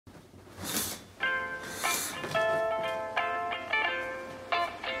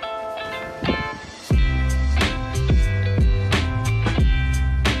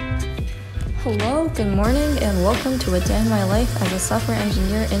good morning and welcome to a day in my life as a software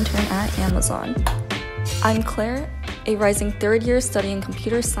engineer intern at Amazon. I'm Claire, a rising third year studying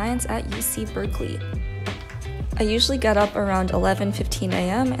computer science at UC Berkeley. I usually get up around 11:15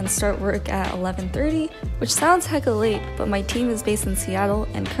 a.m. and start work at 11:30, which sounds hecka late, but my team is based in Seattle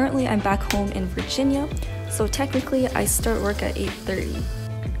and currently I'm back home in Virginia, so technically I start work at 8:30.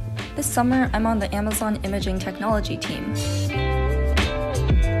 This summer, I'm on the Amazon Imaging Technology team.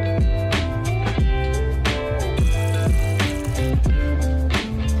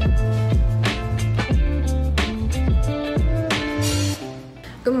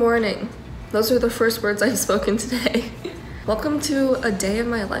 Good morning. Those are the first words I've spoken today. Welcome to a day of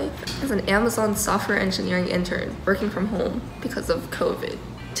my life as an Amazon software engineering intern working from home because of COVID.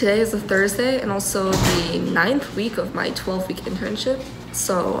 Today is a Thursday and also the 9th week of my 12-week internship.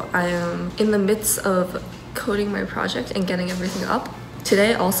 So I am in the midst of coding my project and getting everything up.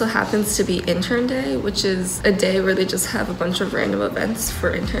 Today also happens to be intern day, which is a day where they just have a bunch of random events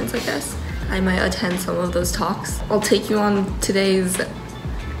for interns, I guess. I might attend some of those talks. I'll take you on today's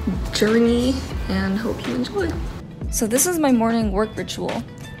journey and hope you enjoy. So this is my morning work ritual.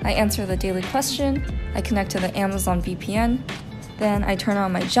 I answer the daily question, I connect to the Amazon VPN, then I turn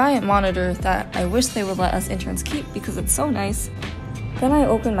on my giant monitor that I wish they would let us interns keep because it's so nice. Then I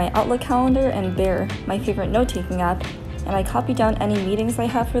open my Outlook calendar and Bear, my favorite note-taking app, and I copy down any meetings I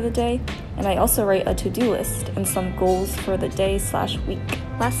have for the day, and I also write a to-do list and some goals for the day/week.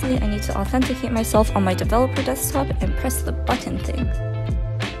 Lastly, I need to authenticate myself on my developer desktop and press the button thing.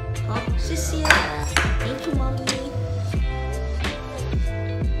 好，谢谢。Thank you, mommy.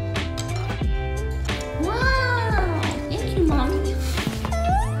 Wow, thank you, mommy.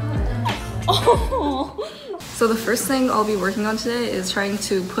 Oh. So the first thing I'll be working on today is trying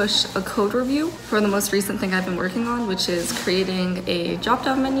to push a code review for the most recent thing I've been working on, which is creating a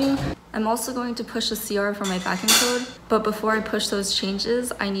drop-down menu. I'm also going to push a CR for my backend code, but before I push those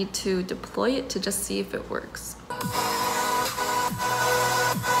changes, I need to deploy it to just see if it works.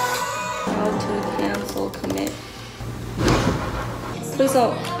 How to cancel commit. Please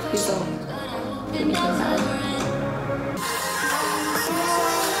don't. Give me some time.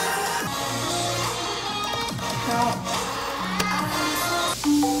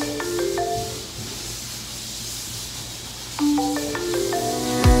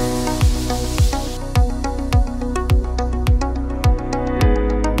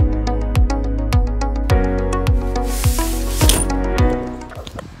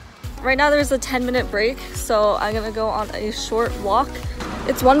 Right now there's a 10-minute break, so I'm gonna go on a short walk.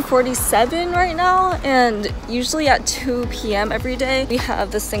 It's 1:47 right now, and usually at 2 p.m. every day we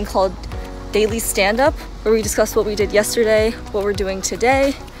have this thing called daily stand-up where we discuss what we did yesterday, what we're doing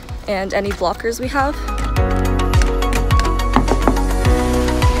today, and any blockers we have.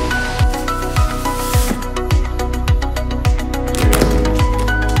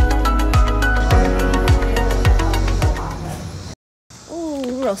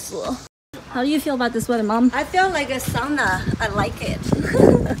 How do you feel about this weather, Mom? I feel like a sauna. I like it.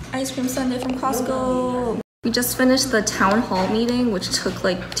 Ice cream sundae from Costco. We just finished the town hall meeting, which took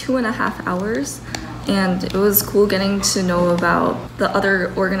like 2.5 hours. And it was cool getting to know about the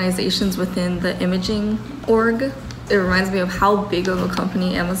other organizations within the imaging org. It reminds me of how big of a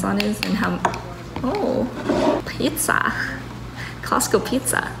company Amazon is and how... Oh, pizza. Costco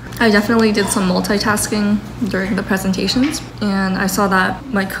pizza. I definitely did some multitasking during the presentations, and I saw that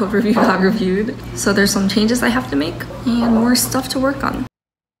my code review got reviewed. So there's some changes I have to make and more stuff to work on.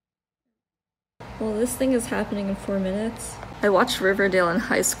 Well, this thing is happening in 4 minutes. I watched Riverdale in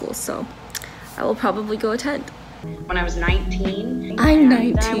high school, so I will probably go attend. When I was 19. I'm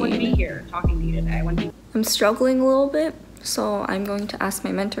 19. I wouldn't be here talking to you today. I'm struggling a little bit, so I'm going to ask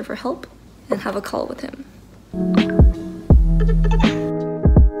my mentor for help and have a call with him.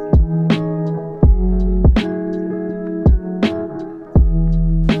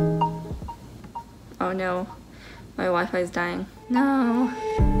 Oh no, my Wi-Fi is dying. No.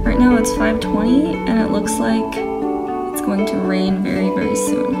 Right now it's 5:20 and it looks like it's going to rain very, very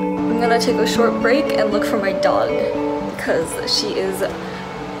soon. I'm gonna take a short break and look for my dog because she is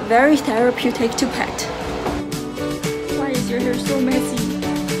very therapeutic to pet. Why is your hair so messy?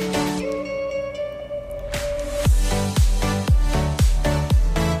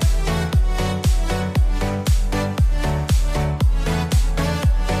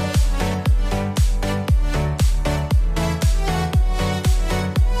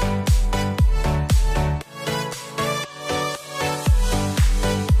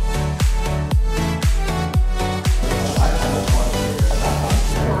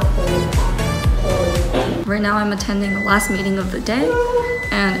 Right now I'm attending the last meeting of the day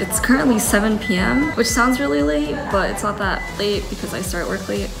and it's currently 7 p.m. which sounds really late, but it's not that late because I start work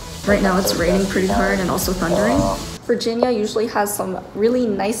late. Right now it's raining pretty hard and also thundering. Virginia usually has some really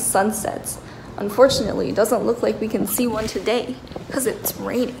nice sunsets. Unfortunately, it doesn't look like we can see one today because it's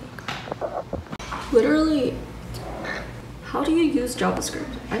raining. Literally, how do you use JavaScript?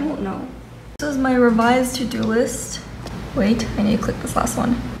 I don't know. This is my revised to-do list. Wait, I need to click this last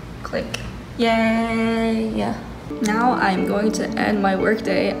one. Click. Yay! Now I'm going to end my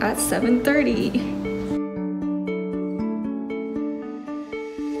workday at 7:30.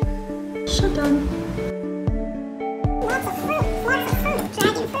 Shut down.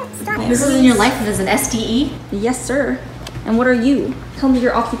 This is in your life as an STE? Yes, sir. And what are you? Tell me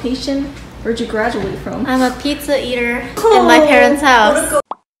your occupation. Where'd you graduate from? I'm a pizza eater in my parents' house.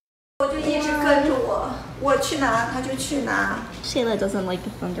 Shayla doesn't like the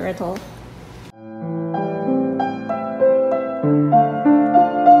thunder at all.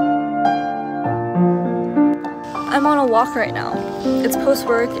 I'm on a walk right now. It's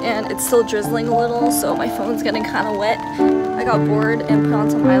post-work and it's still drizzling a little, so my phone's getting kind of wet. I got bored and put on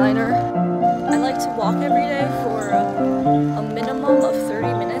some eyeliner. I like to walk every day for a minimum of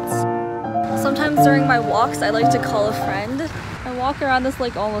 30 minutes. Sometimes during my walks, I like to call a friend. I walk around this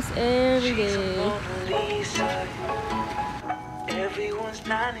lake almost every day. Everyone's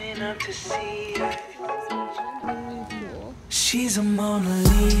lining up to see her. She's a Mona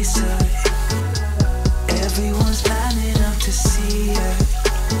Lisa. Everyone's lining up to see her.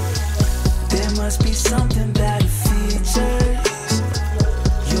 There must be something about her features.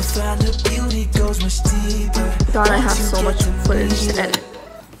 You'll find her beauty goes much deeper. God, I have so much footage to edit.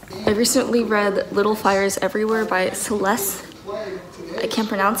 I recently read Little Fires Everywhere by Celeste. I can't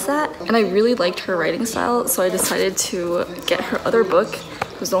pronounce that. And I really liked her writing style, so I decided to get her other book.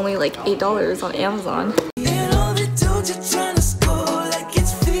 It was only like $8 on Amazon.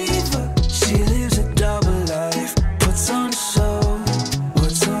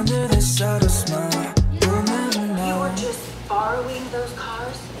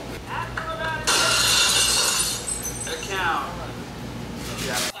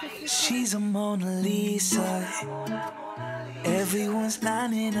 She's a Mona Lisa. Everyone's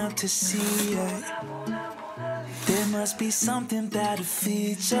lining up to see her. There must be something about her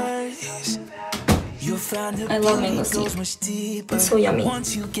features. You'll find her. I love mango seed. It's so yummy.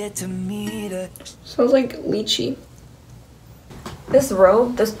 Once you get to meet her. Smells like lychee. This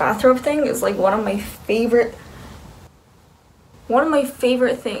robe, this bathrobe thing is like one of my favorite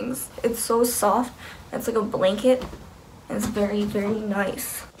things. It's so soft. It's like a blanket. It's very, very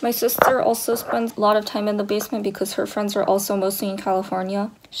nice. My sister also spends a lot of time in the basement because her friends are also mostly in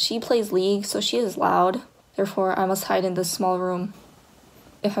California. She plays League, so she is loud. Therefore, I must hide in this small room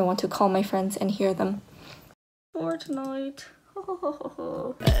if I want to call my friends and hear them. Fortnite.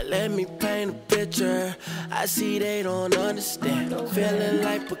 Let me paint a picture. I see they don't understand. Feeling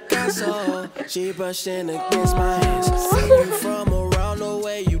like Picasso. She brushing against my hands. See you from around the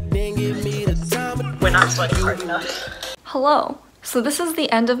way. You didn't give me the time. We're not sweating hard enough. Hello. So this is the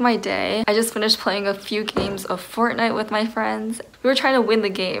end of my day. I just finished playing a few games of Fortnite with my friends. We were trying to win the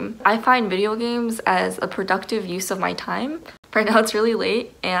game. I find video games as a productive use of my time. Right now it's really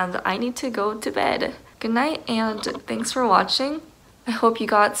late and I need to go to bed. Good night and thanks for watching. I hope you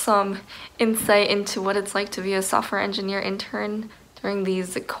got some insight into what it's like to be a software engineer intern during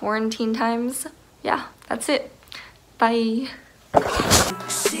these quarantine times. Yeah, that's it. Bye.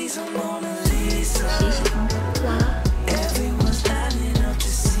 She's a Mona Lisa.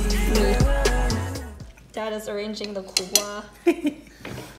 Dad is arranging the kuwa.